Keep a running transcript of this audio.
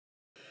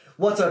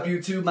What's up,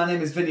 YouTube? My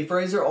name is Vinny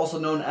Fraser, also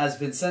known as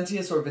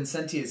Vincentius or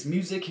Vincentius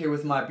Music, here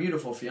with my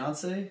beautiful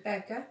fiance,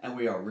 Becca. And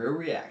we are Real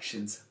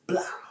Reactions.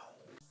 Blah!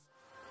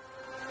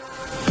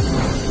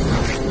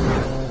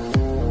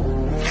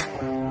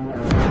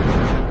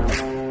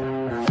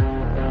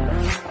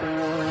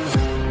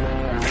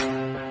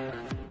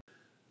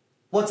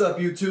 What's up,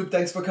 YouTube?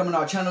 Thanks for coming to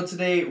our channel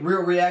today.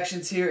 Real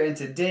Reactions here, and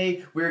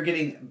today we're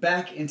getting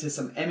back into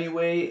some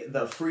EMIWAY,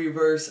 the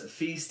Freeverse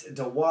Feast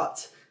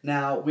Daawat.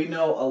 Now, we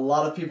know a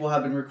lot of people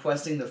have been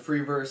requesting the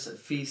Freeverse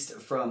Feast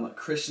from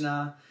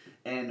Krishna,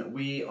 and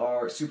we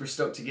are super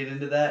stoked to get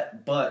into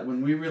that. But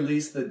when we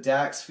released the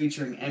Dax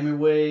featuring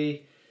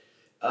EMIWAY,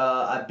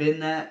 I've Been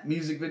That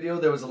music video,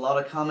 there was a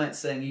lot of comments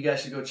saying you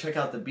guys should go check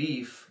out the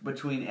beef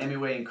between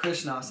EMIWAY and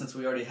Krishna, since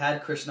we already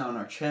had Krishna on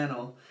our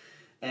channel.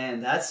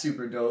 And that's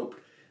super dope.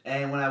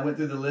 And when I went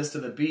through the list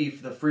of the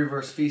beef, the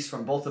Freeverse Feast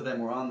from both of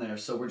them were on there.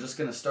 So we're just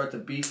going to start the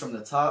beef from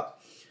the top.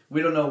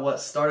 We don't know what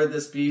started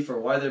this beef or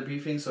why they're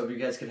beefing, so if you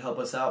guys could help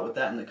us out with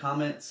that in the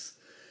comments.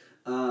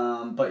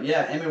 But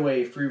yeah,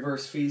 EMIWAY,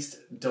 Freeverse Feast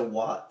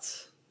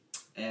Daawat.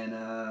 And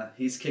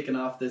he's kicking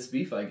off this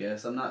beef, I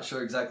guess. I'm not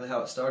sure exactly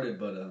how it started,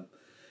 but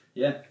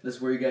yeah, this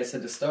is where you guys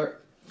had to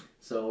start.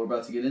 So we're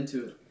about to get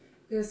into it.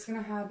 It's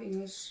going to have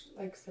English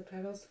like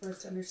subtitles for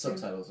us to understand.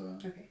 Subtitles are.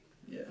 Okay.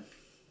 Yeah.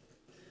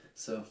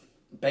 So,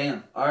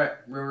 bam. Alright,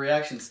 Real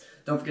Reactions.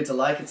 Don't forget to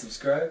like and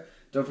subscribe.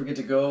 Don't forget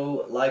to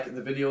go like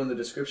the video in the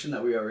description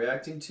that we are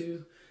reacting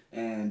to.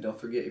 And don't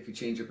forget, if you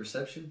change your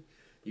perception,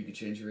 you can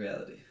change your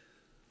reality.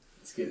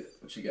 Let's get it.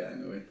 What you got,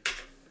 anyway?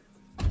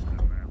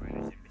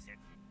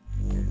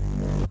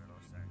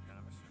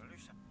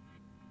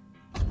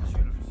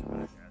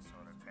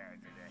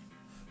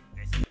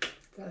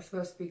 That's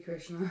supposed to be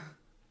Krishna.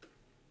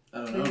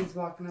 I don't know. He's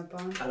walking up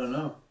on. I don't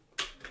know.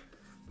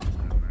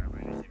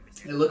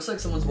 It looks like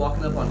someone's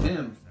walking up on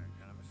him.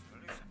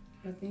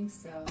 I think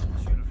so.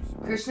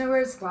 Krishna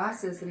wears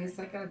glasses and he's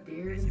like got a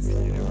beard and stuff.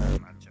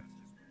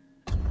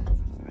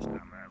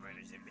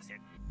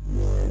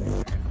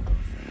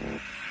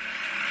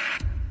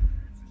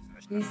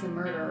 He's the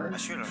murderer.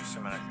 Was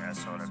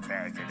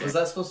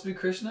that supposed to be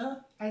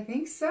Krishna? I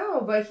think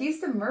so, but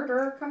he's the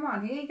murderer. Come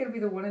on, he ain't gonna be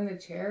the one in the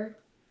chair.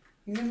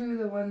 He's gonna be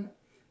the one,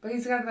 but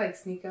he's gotta like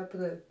sneak up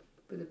with a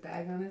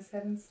bag on his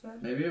head and stuff.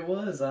 Maybe it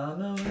was. I don't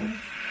know, man.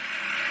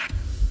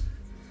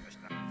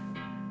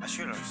 It's a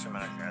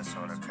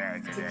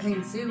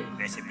clean suit.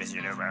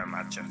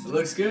 It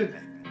looks good.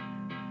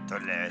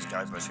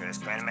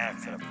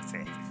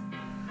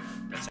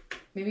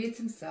 Maybe it's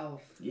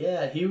himself.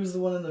 Yeah, he was the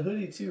one in the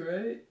hoodie too,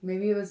 right?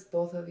 Maybe it was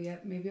both of you.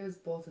 Maybe it was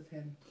both of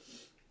him.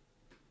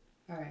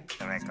 Alright.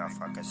 I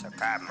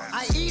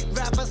eat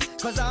rappers,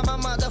 cause I'm a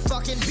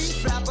motherfucking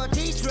beat rapper.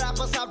 Teach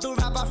rappers how to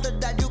rap, after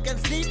that you can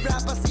sleep.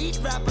 Rappers eat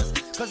rappers,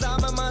 cause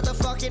I'm a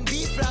motherfucking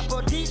beat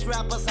rapper. Teach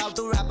rappers how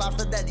to rap,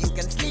 after that you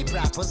can sleep.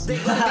 Rappers, they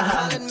gonna be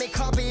calling me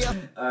copy of.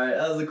 Alright,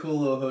 that was a cool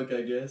little hook,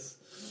 I guess.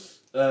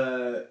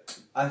 I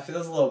feel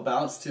there's a little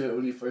bounce to it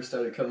when he first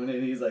started coming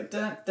in. He's like,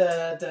 da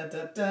da da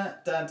da da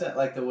da da,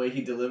 like the way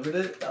he delivered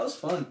it. That was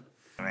fun.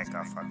 I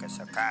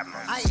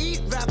eat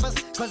rappers,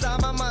 cause I'm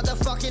a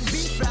motherfucking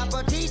beat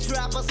rapper. Teach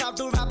rappers how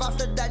to rap,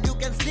 after that you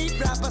can sleep.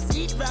 Rappers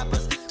eat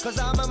rappers, cause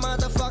I'm a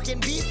motherfucking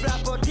beat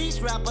rapper.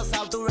 Teach rappers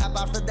how to rap,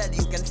 after that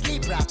you can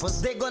sleep.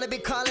 Rappers, they gonna be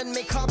calling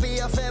me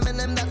copy of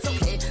Eminem, that's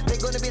okay. They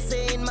gonna be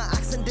saying my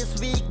accent this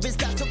week, bitch,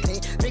 that's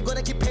okay. They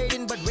gonna keep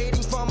hating but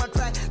waiting for my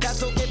track,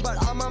 that's okay.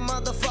 But I'm a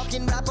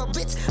motherfucking rapper,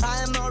 bitch,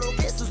 I am not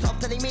okay, so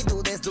stop telling me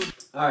do this, do.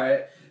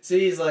 Alright,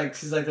 see, he's like,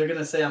 they're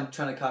gonna say I'm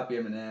trying to copy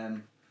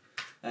Eminem.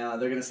 They're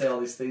going to say all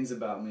these things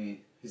about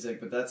me. He's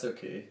like, but that's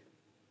okay.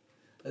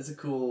 That's a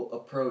cool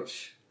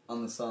approach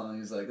on the song.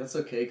 He's like, that's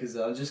okay, because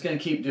I'm just going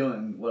to keep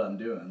doing what I'm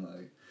doing.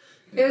 Like,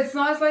 It's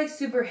not like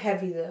super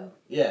heavy though.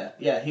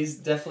 Yeah, he's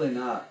definitely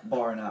not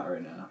barring out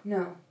right now.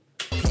 No.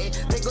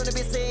 They're gonna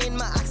be saying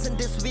my accent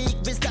this week,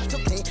 bitch, that's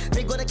okay.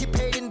 They're gonna keep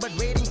hating but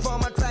waiting for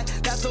my track,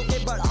 that's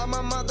okay. But I'm a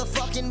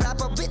motherfucking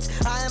rapper, bitch,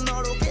 I am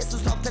not okay, so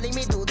stop telling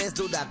me do this,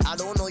 do that. I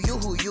don't know you,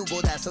 who you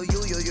go that, so you.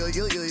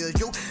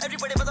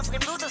 Everybody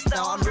motherfucking do this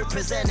now. I'm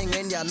representing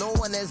India, no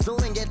one is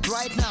doing it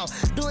right now.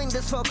 Doing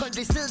this for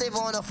country, still they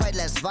wanna fight,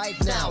 let's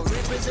fight now.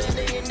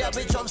 Representing India,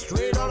 bitch, I'm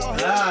straight on a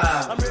hill.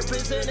 I'm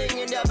representing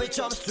India, bitch,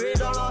 I'm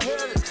straight on a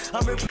hill.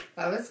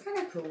 That was kind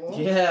of cool.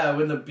 Yeah,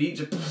 when the beat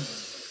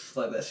just...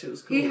 like, that shit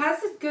was cool. He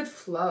has a good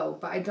flow,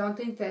 but I don't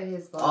think that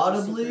his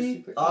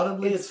audibly,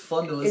 it's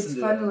fun to listen to.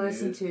 It's fun to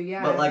listen to,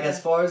 yeah. But like,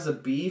 as far as the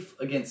beef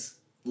against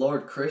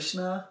Lord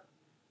Krishna,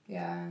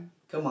 yeah.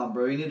 Come on,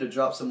 bro, you need to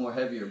drop some more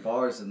heavier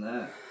bars than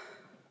that.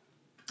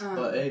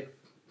 But hey,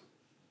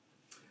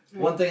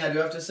 one thing I do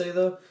have to say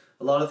though,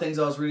 a lot of things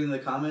I was reading in the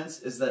comments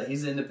is that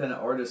he's an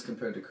independent artist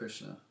compared to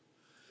Krishna.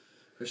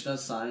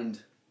 Krishna's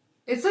signed.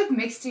 It's like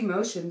mixed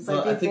emotions. But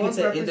like I think it's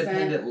an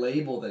independent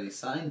label that he's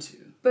signed to.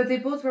 But they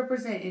both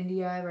represent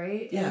India,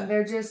 right? Yeah. And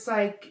they're just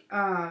like,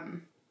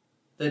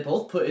 they're They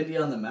both put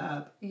India on the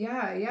map.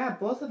 Yeah,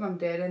 both of them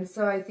did. And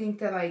so I think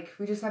that, like,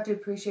 we just have to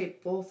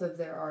appreciate both of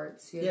their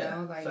arts, you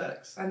know? Like,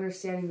 facts.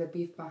 Understanding the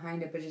beef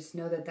behind it, but just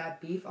know that that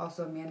beef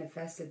also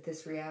manifested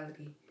this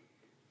reality.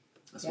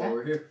 That's why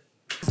we're here.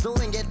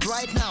 Doing it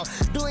right now,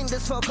 doing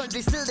this for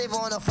country, still they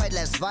wanna fight,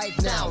 let's fight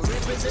now.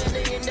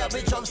 Representing India,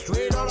 bitch, I'm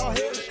straight on a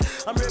hill.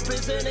 I'm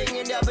representing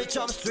India, bitch,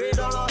 I'm straight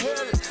on a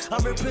hill.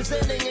 I'm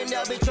representing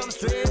India, bitch, I'm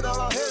straight on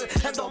a hill.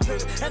 And don't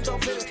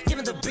pill, give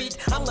me the beat,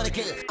 I'm gonna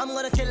kill, I'm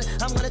gonna kill,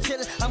 I'm gonna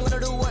chill, I'm gonna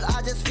do what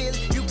I just feel.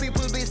 You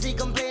people busy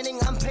complaining,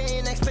 I'm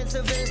paying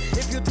expensive bill.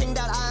 If you think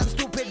that I am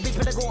stupid, bitch,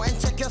 better go and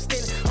check your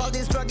skill. All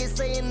these druggies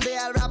saying they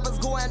are rappers,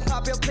 go and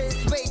pop your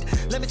pills. Wait,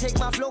 let me take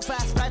my flow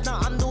fast, right now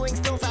I'm doing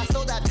still fast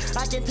so that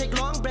I can take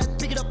long breath,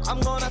 pick it up,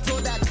 I'm gonna throw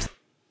that.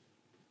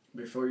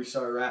 Before you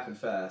start rapping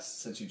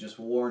fast, since you just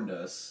warned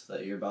us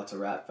that you're about to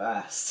rap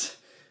fast,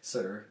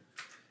 sir.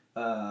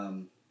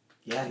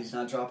 Yeah, he's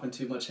not dropping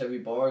too much heavy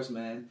bars,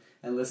 man.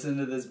 And listen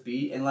to this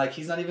beat, and like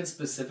he's not even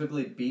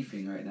specifically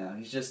beefing right now.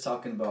 He's just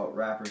talking about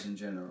rappers in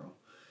general.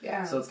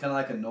 Yeah. So it's kind of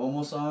like a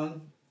normal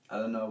song. I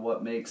don't know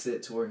what makes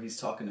it to where he's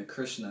talking to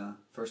Krishna,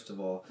 first of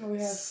all. Well, we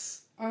have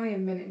only a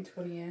minute and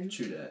 20 in.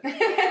 True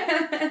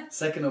that.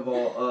 Second of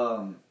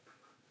all,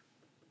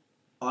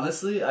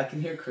 honestly, I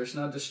can hear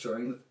Krishna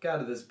destroying the fuck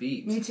out of this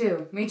beat. Me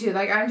too.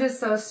 Like, I'm just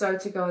so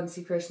stoked to go and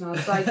see Krishna.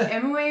 It's like,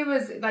 EMIWAY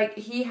was, like,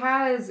 he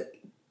has...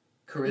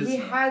 Charisma. He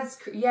has,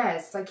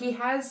 yes, like, he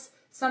has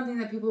something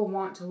that people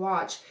want to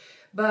watch.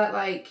 But,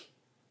 like,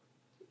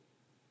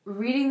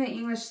 reading the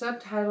English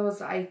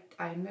subtitles,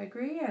 I'm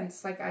agree. And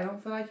it's like, I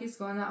don't feel like he's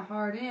going that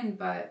hard in,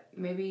 but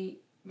maybe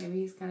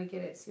he's gonna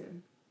get it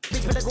soon.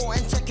 Bitch, better go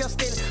and check your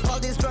skill. All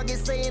these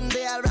druggies saying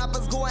they are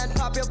rappers, go and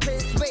pop your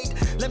pills. Wait,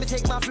 let me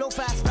take my flow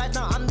fast, right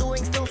now I'm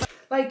doing still fast.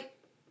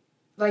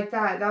 Like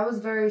that was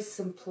very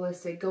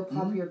simplistic. Go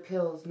pop your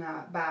pills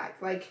now,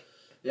 back. Like,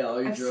 yeah,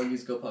 all your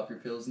druggies go pop your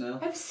pills now.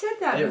 I've said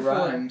that it before.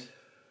 Rhymed.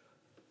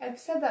 I've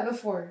said that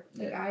before.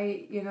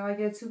 Like, Yeah. like,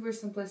 it's super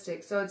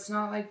simplistic. So it's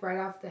not like right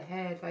off the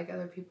head like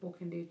other people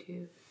can do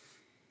too.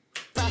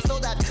 Fast so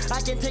that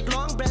I can take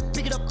long breath,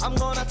 pick it up, I'm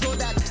gonna throw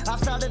that. I've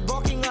started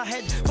walking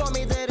ahead, for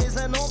me there is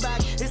a no back.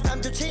 It's time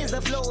to change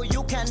the flow,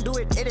 you can do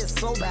it, it is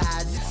so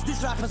bad.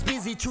 This rapper's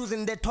busy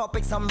choosing their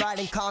topics, I'm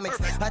writing comics.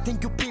 I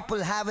think you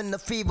people having the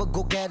fever,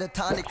 go get a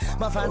tonic.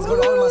 My friends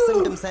got all my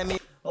symptoms and me.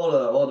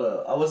 Hold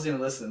up. I wasn't even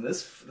listening.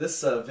 This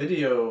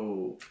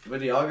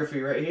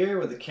videography right here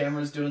where the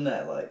camera's doing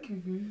that, like,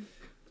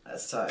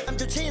 that's tight. Time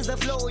to change the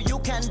flow, you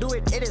can do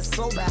it, it is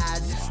so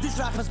bad. This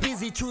rapper's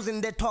busy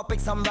choosing their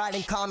topics, I'm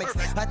writing comics.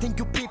 I think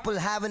you people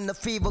having the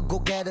fever, go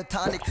get a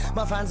tonic.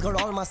 My fans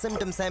got all my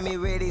symptoms,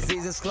 EMIWAY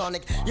disease is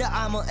chronic. Yeah,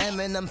 I'm an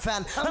Eminem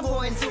fan, I'm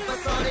going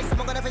supersonic.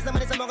 Someone gonna face the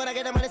money, someone gonna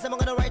get the money, someone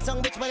gonna write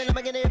song, bitch, money in the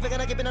beginning. If you're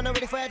gonna keep it on a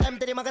really fair time,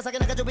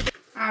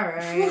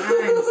 Alright,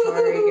 I'm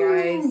sorry,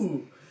 guys.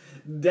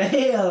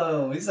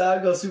 Damn, he said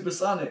I'd go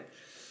supersonic.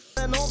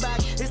 No back,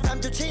 it's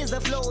time to change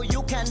the flow,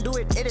 you can do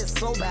it, it is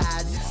so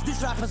bad.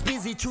 This rapper's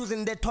busy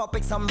choosing their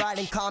topics, I'm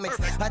writing comics.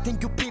 I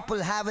think you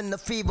people having the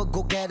fever,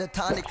 go get a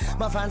tonic.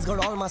 My fans got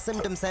all my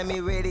symptoms,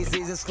 EMIWAY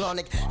disease is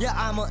chronic. Yeah,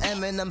 I'm an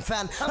Eminem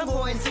fan, I'm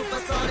going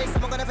supersonic.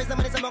 Someone gonna face the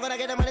money, someone gonna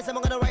get the money,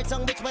 someone gonna write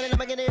song, bitch, money in the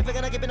beginning. If you're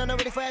gonna keep it on a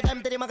really fair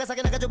time, तेरी माँ का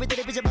सके ना जो भी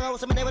तेरे पीछे भगा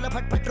उसमें नहीं बोला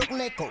फट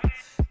रुकने को,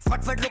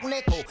 फट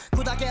रुकने को.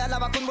 खुदा के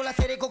अलावा कौन बोला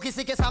तेरे को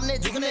किसी के सामने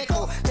झुकने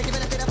को. लेकिन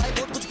मैंने तेरा भाई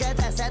बहुत कुछ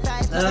कहता है, सहता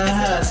है.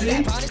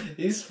 See?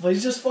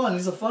 He's just fun.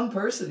 He's a fun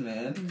person,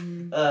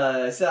 man.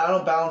 I said I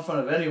don't bow in front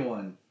of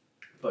anyone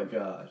but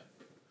God.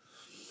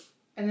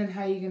 And then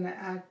how are you gonna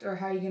act, or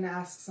how are you gonna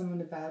ask someone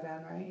to bow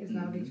down, right? Isn't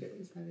that what he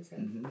said?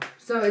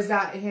 So is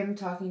that him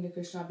talking to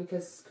Krishna,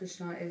 because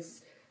Krishna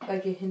is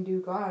like a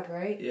Hindu god,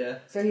 right? Yeah.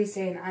 So he's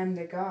saying, I'm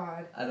the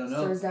god. I don't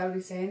know. So is that what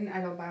he's saying?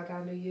 I don't bow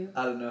down to you?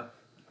 I don't know.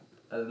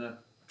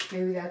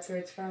 Maybe that's where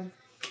it's from.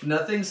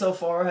 Nothing so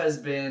far has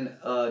been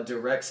a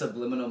direct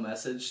subliminal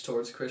message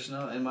towards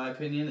Krishna, in my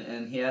opinion,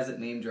 and he hasn't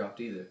name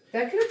dropped either.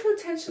 That could have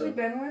potentially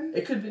been one.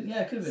 It could have been,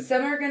 yeah, it could have been.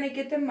 Some are gonna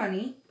get the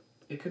money.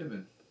 It could have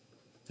been.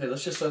 Hey,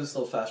 let's just start this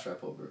little fast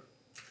rap over.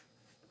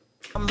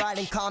 I'm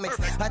writing comics.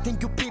 I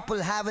think you people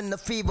having the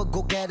fever,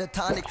 go get a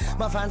tonic.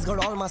 My fans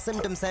got all my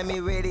symptoms,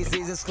 EMIWAY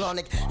disease is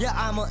chronic. Yeah,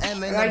 I'm an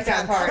Eminem. I like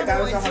that part.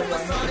 That was a hard one.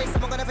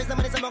 Someone gonna face the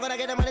money, someone gonna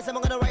get the money,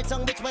 someone gonna write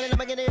song, bitch, money in the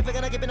beginning. If you're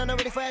gonna keep it on a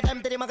really fair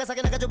time, तेरी माँ का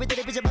सके ना जो भी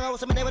तेरे पीछे भगा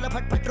उसमें नहीं बोला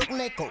फट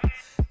रुकने को,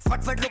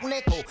 फट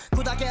रुकने को.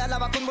 खुदा के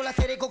अलावा कौन बोला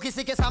तेरे को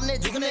किसी के सामने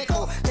झुकने को.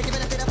 लेकिन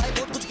मैंने तेरा भाई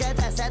बहुत कुछ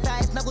कहता है, सहता है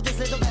इतना कुछ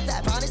इसलिए तो कहता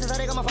है. पानी से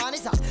सारेगा मैं पानी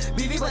सा,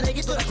 बीवी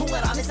बनेगी तो रखूंगा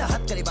रानी सा.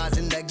 हद करीबा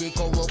जिंदगी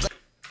को वो.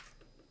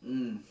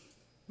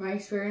 My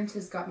experience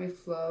has got me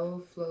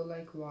flow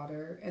like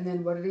water. And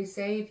then what did he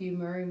say? If you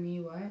marry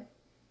me, what?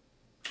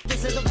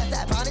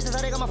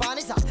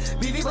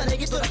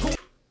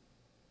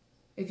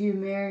 If you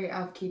marry,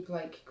 I'll keep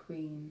like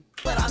queen.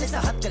 That's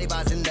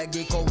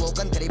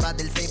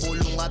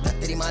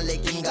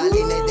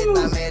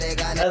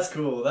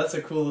cool. That's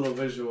a cool little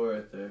visual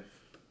right there.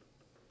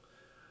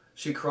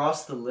 She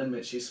crossed the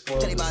limit. She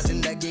spoiled the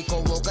scene.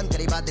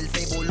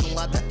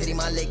 बात है तेरी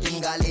माँ लेकिन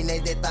गाली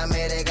नहीं देता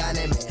मेरे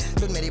गाने में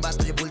सुन मेरी बात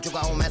तुझे भूल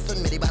चुका हूँ मैं सुन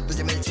मेरी बात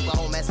तुझे मिल चुका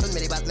हूँ मैं सुन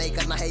मेरी बात नहीं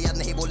करना है याद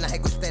नहीं बोलना है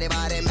कुछ तेरे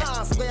बारे में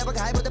सबको यहाँ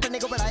खाए बोलते पढ़ने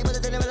को पढ़ाई बोलते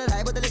देने वाले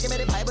ढाई बोलते लेके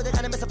मेरे भाई बोलते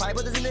खाने में सफाई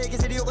बोलते जिंदगी की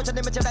सीढ़ियों को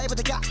चढ़ने में चढ़ाई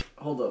बोलते क्या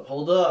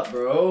Hold up,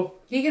 bro.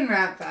 He can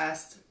rap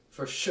fast.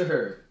 For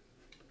sure.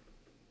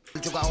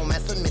 चुका हूँ मैं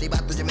सुन मेरी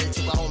बात तुझे मिल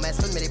चुका हूँ मैं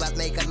सुन मेरी बात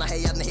नहीं करना है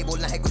याद नहीं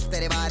बोलना है कुछ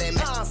तेरे बारे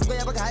में सबको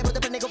यहाँ खाए बोलते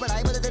पढ़ने को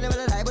पढ़ाई बोलते देने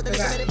वाले ढाई बोलते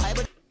लेके मेरे भाई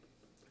बोलते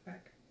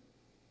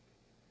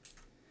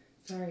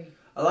Sorry.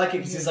 I like it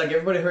because he's like,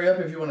 everybody hurry up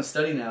if you want to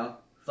study now.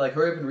 Like,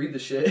 hurry up and read the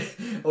shit.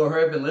 Or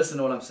hurry up and listen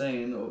to what I'm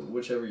saying, or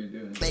whichever you're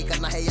doing.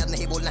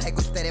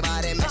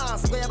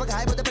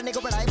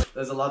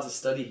 There's a lot to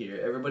study here.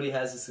 Everybody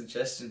has a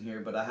suggestion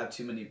here, but I have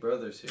too many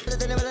brothers here.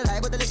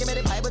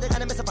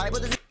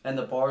 And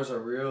the bars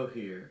are real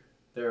here.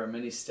 There are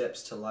many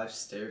steps to life's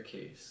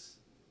staircase.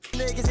 Now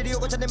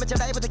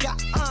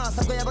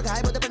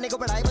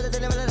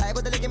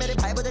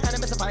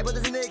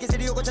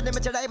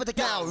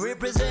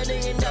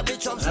representing in that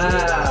bitch, I'm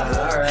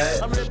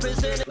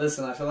alright.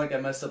 Listen, I feel like I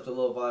messed up the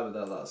little vibe of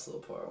that last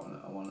little part.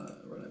 I wanna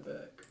run it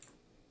back.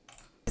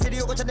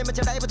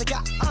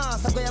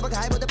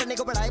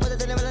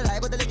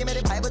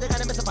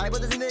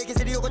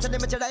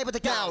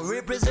 Now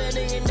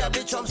representing in that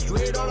bitch, I'm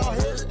straight on a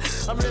hill.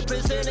 I'm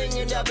representing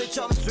in that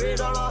bitch, I'm straight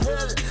on a hill.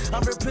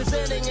 I'm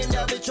representing in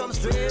that bitch, I'm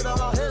straight on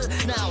a hill.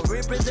 Now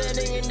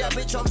representing in that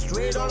bitch, I'm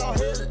straight on a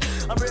hill.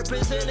 I'm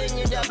representing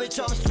in that bitch,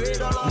 I'm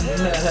straight on a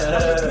hill. I'm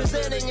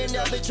representing in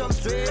that bitch, I'm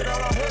straight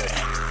on a hill.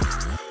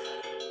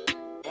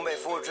 Mumbai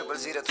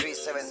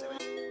 40037.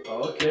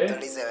 Okay.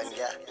 37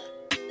 क्या?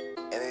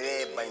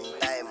 EMIWAY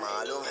बनता है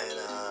मालूम है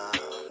ना.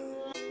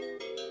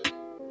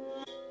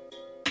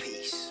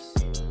 Peace.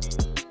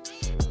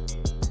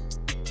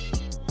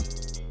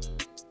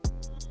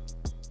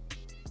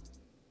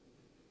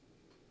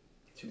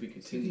 To be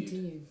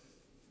continued.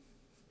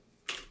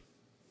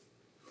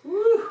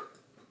 Woo!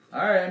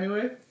 Alright,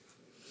 EMIWAY.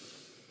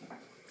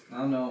 I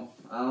don't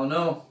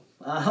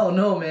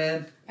know,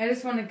 man. I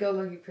just want to go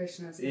look at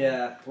Krishna's.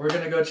 Yeah, we're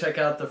gonna go check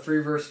out the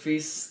Freeverse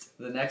Feast,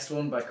 the next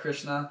one by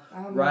Krishna.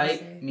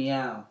 Right?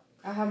 Meow.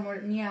 I'll have more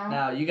meow.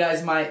 Now, you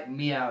guys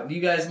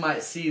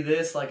might see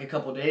this like a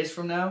couple days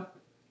from now.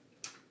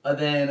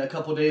 Then a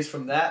couple days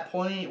from that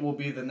point will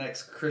be the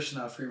next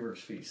Krishna Freeverse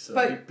Feast.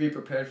 So be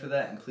prepared for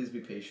that and please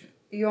be patient.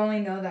 You only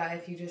know that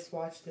if you just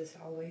watch this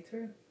all the way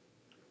through.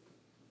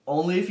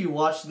 Only if you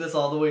watch this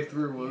all the way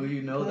through will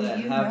you know that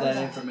and have that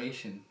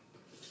information.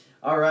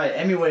 Alright,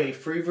 anyway,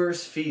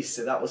 Freeverse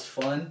Feast. That was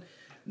fun.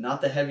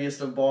 Not the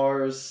heaviest of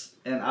bars.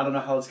 And I don't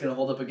know how it's going to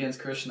hold up against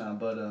Krishna.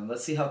 But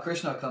let's see how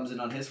Krishna comes in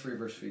on his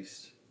Freeverse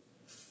Feast.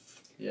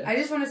 Yeah. I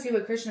just want to see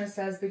what Krishna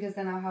says because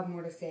then I'll have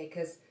more to say.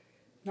 Because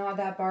not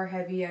that bar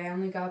heavy. I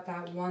only got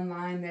that one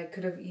line that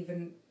could have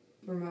even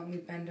remotely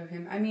been to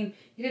him. I mean,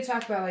 he did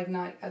talk about like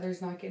others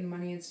not getting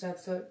money and stuff.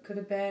 So it could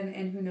have been.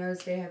 And who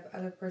knows, they have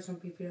other personal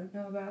people you don't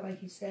know about,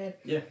 like you said.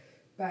 Yeah.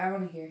 But I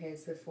want to hear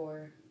his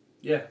before.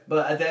 Yeah,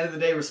 but at the end of the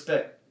day,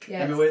 respect.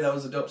 Yes. EMIWAY, that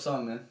was a dope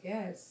song, man.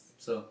 Yes.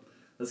 So,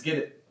 let's get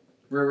it.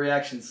 Real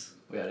reactions.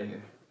 We out of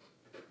here.